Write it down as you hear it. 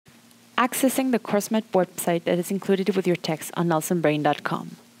accessing the CourseMate website that is included with your text on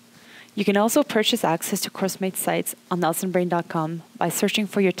nelsonbrain.com. You can also purchase access to CourseMate sites on nelsonbrain.com by searching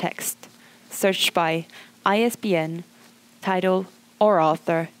for your text. Search by ISBN, title, or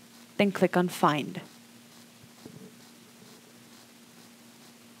author, then click on Find.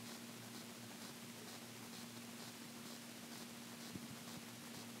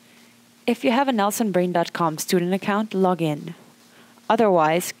 If you have a nelsonbrain.com student account, log in.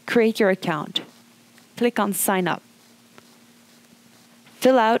 Otherwise, create your account. Click on Sign Up.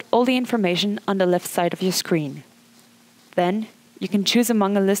 Fill out all the information on the left side of your screen. Then, you can choose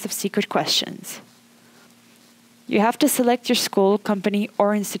among a list of secret questions. You have to select your school, company,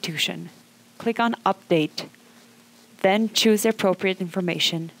 or institution. Click on Update. Then choose the appropriate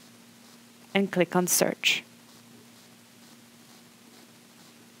information and click on Search.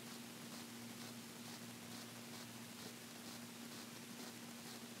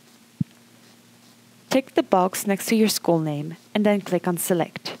 Tick the box next to your school name and then click on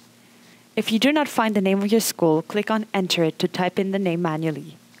Select. If you do not find the name of your school, click on Enter it to type in the name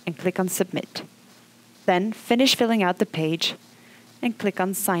manually and click on Submit. Then finish filling out the page and click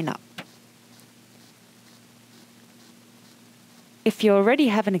on Sign Up. If you already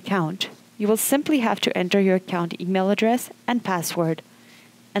have an account, you will simply have to enter your account email address and password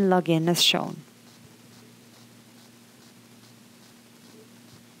and log in as shown.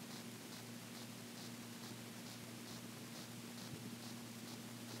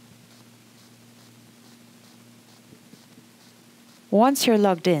 Once you're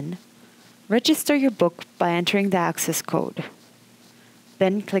logged in, register your book by entering the access code.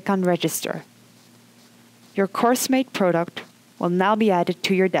 Then click on Register. Your CourseMate product will now be added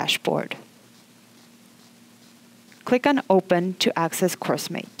to your dashboard. Click on Open to access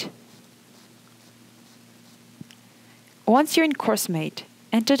CourseMate. Once you're in CourseMate,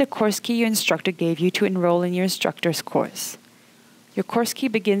 enter the course key your instructor gave you to enroll in your instructor's course. Your course key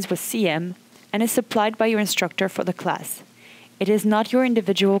begins with CM and is supplied by your instructor for the class. It is not your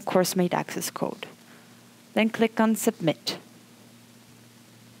individual CourseMate access code. Then click on Submit.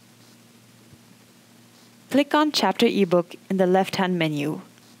 Click on Chapter eBook in the left-hand menu.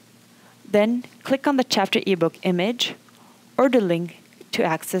 Then click on the Chapter eBook image or the link to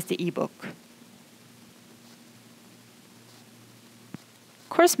access the eBook.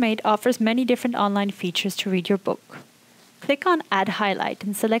 CourseMate offers many different online features to read your book. Click on Add Highlight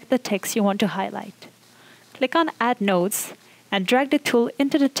and select the text you want to highlight. Click on Add Notes and drag the tool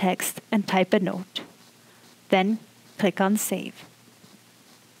into the text and type a note. Then click on Save.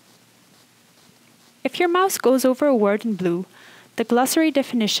 If your mouse goes over a word in blue, the glossary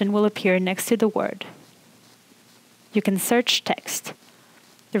definition will appear next to the word. You can search text.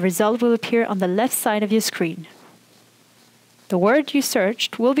 The result will appear on the left side of your screen. The word you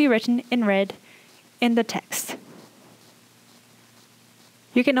searched will be written in red in the text.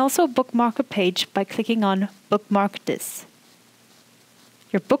 You can also bookmark a page by clicking on Bookmark This.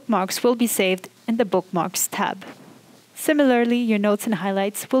 Your bookmarks will be saved in the Bookmarks tab. Similarly, your notes and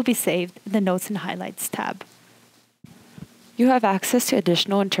highlights will be saved in the Notes and Highlights tab. You have access to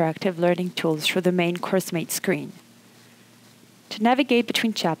additional interactive learning tools through the main CourseMate screen. To navigate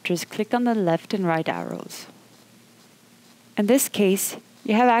between chapters, click on the left and right arrows. In this case,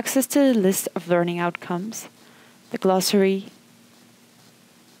 you have access to the list of learning outcomes, the glossary,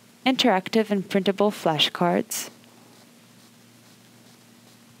 interactive and printable flashcards,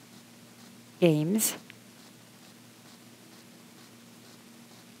 games,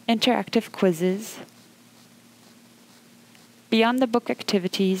 interactive quizzes, beyond the book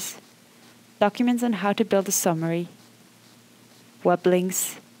activities, documents on how to build a summary, web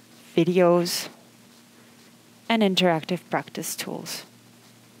links, videos, and interactive practice tools.